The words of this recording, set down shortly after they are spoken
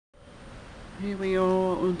Here we are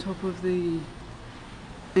on top of the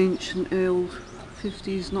ancient old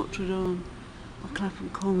 50s Notre Dame of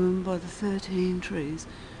Clapham Common by the 13 trees,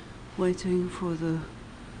 waiting for the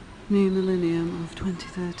new millennium of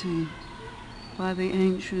 2013, by the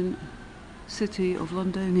ancient city of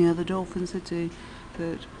Londonia, the Dolphin City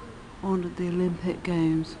that honoured the Olympic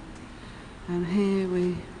Games. And here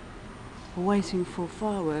we are waiting for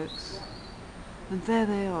fireworks, and there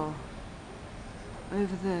they are,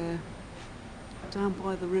 over there, down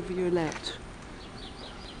by the Rivulet.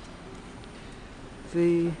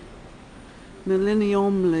 The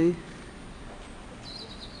millenniumly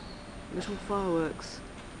little fireworks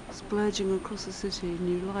splurging across the city,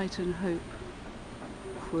 new light and hope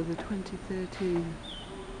for the 2013.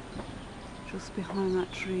 Just behind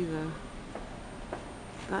that tree there,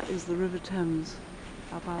 that is the River Thames,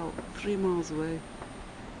 about 3 miles away.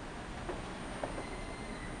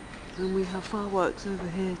 And we have fireworks over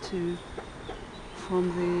here too, from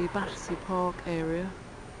the Battersea Park area,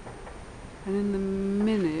 and in the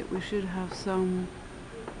minute we should have some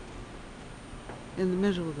in the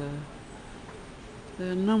middle there. There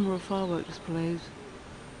are a number of firework displays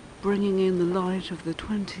bringing in the light of the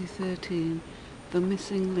 2013, the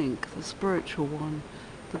missing link, the spiritual one,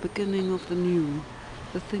 the beginning of the new,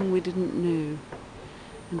 the thing we didn't know.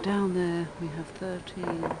 And down there we have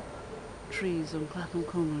 13 trees on Clapham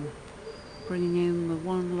Common, bringing in the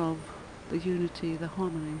one love, the unity, the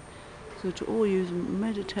harmony. So to all you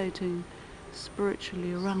meditating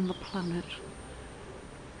spiritually around the planet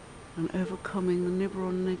and overcoming the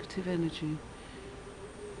Nibiron negative energy,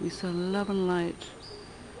 we send love and light.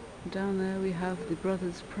 Down there we have the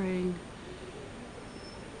brothers praying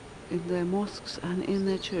in their mosques and in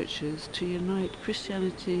their churches to unite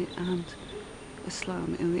Christianity and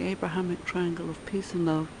Islam in the Abrahamic triangle of peace and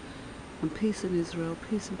love, and peace in Israel,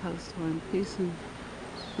 peace in Palestine, peace in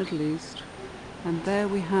Middle East. And there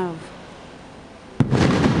we have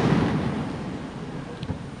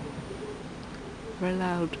very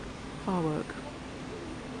loud firework.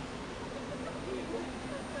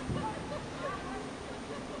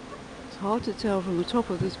 It's hard to tell from the top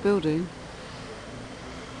of this building.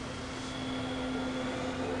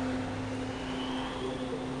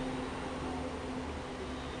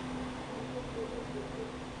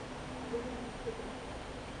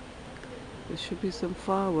 There should be some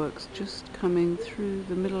fireworks just coming through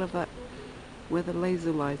the middle of that, where the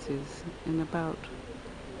laser light is, in about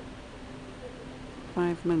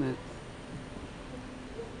 5 minutes.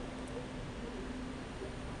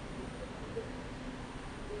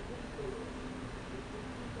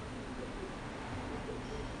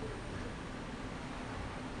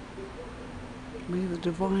 May the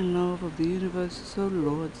divine love of the universe's solar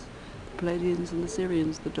lords, the Pleiadians and the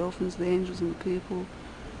Syrians, the dolphins, the angels and the people,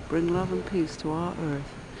 bring love and peace to our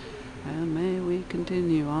earth, and may we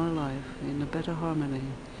continue our life in a better harmony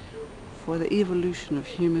for the evolution of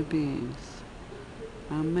human beings.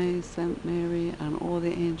 And may Saint Mary and all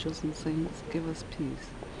the angels and saints give us peace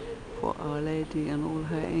for Our Lady and all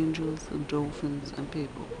her angels and dolphins and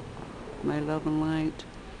people. May love and light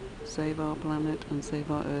save our planet and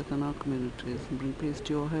save our earth and our communities, and bring peace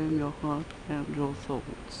to your home, your heart and your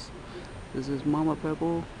thoughts. This is Mama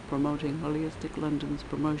Purple promoting Holistic London's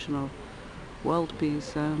promotion of world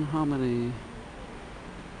peace and harmony.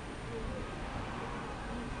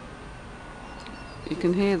 You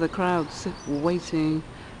can hear the crowd waiting,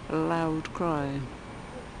 a loud cry.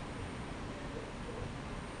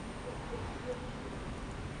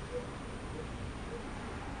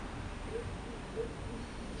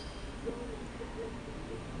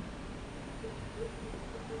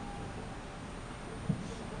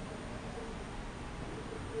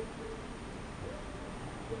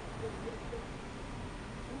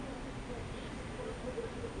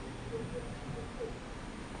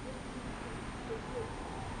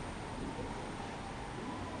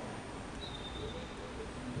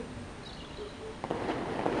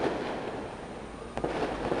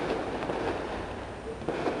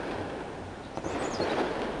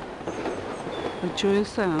 The joyous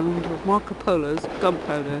sound of Marco Polo's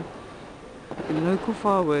gunpowder in local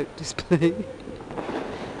firework display.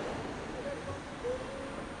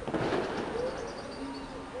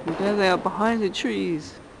 And there they are behind the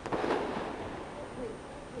trees.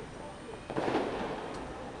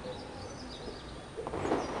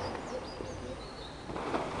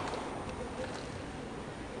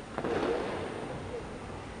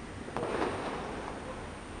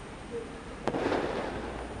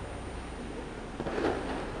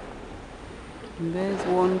 And there's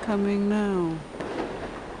one coming now.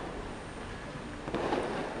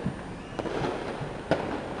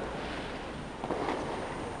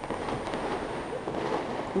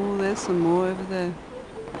 Oh, there's some more over there.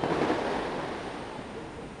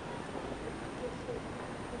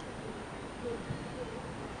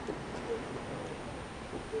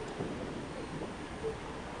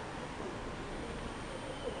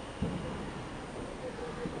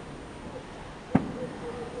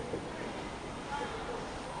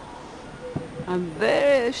 And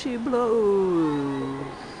there she blows.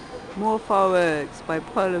 More fireworks by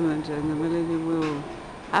Parliament and the Millennium Wheel.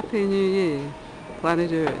 Happy New Year,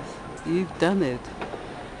 planet Earth. You've done it.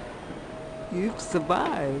 You've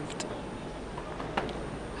survived.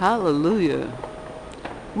 Hallelujah.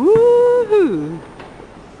 Woohoo!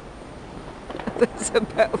 There's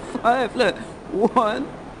about 5. Look. 1,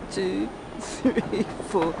 2, 3,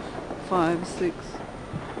 4, 5, 6.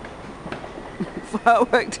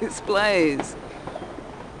 Firework displays.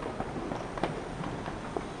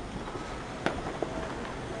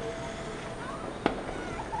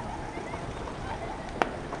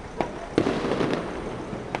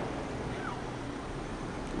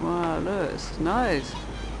 Wow, look, it's nice.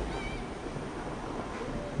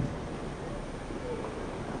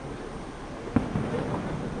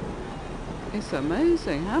 It's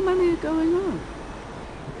amazing. How many are going on?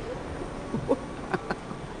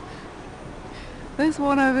 There's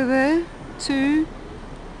one over there. 2,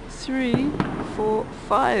 3, 4,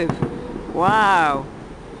 5. Wow.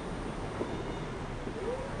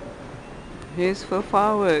 Here's for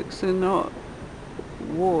fireworks and not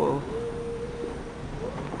war.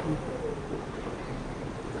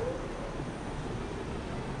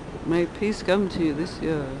 May peace come to you this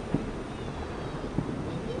year.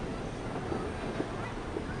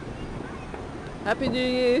 Happy New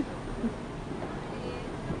Year!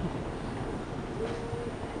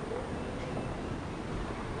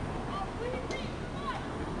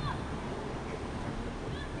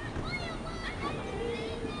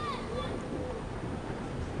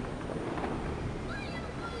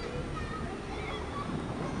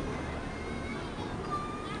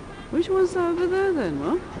 Which one's over there then,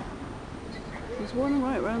 what? There's one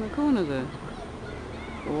right round the corner there.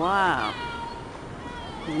 Wow.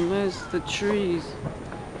 And there's the trees.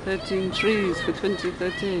 13 trees for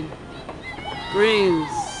 2013.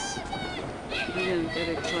 Greens. We're gonna get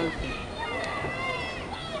it closer.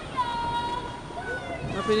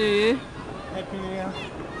 Happy New Year. Happy New Year.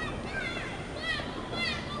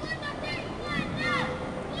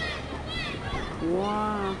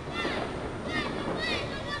 Wow.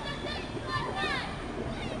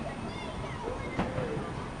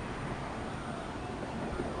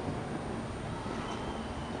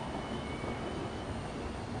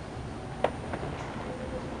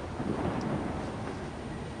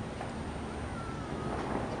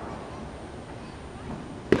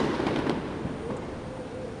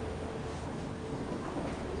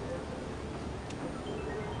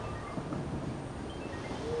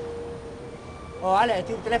 Oh Ale,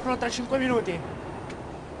 ti telefono tra 5 minuti.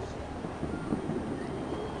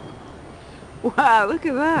 Wow, look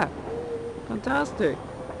at that. Fantastic.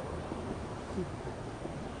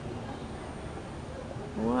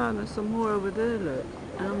 Wow, there's some more over there, look.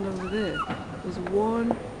 And over there. There's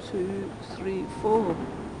 1, 2, 3, 4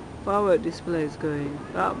 firework displays going.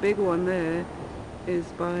 That big one there is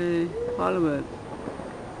by Parliament.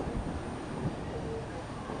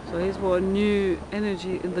 So here's for new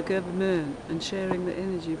energy in the government and sharing the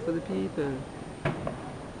energy for the people.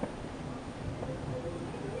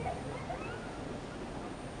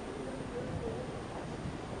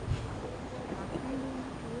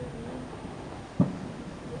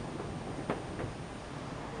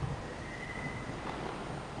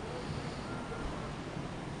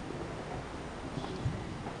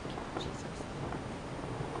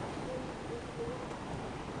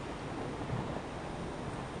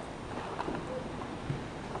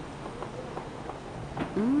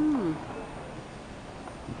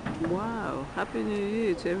 Wow, Happy New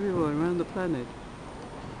Year to everyone around the planet.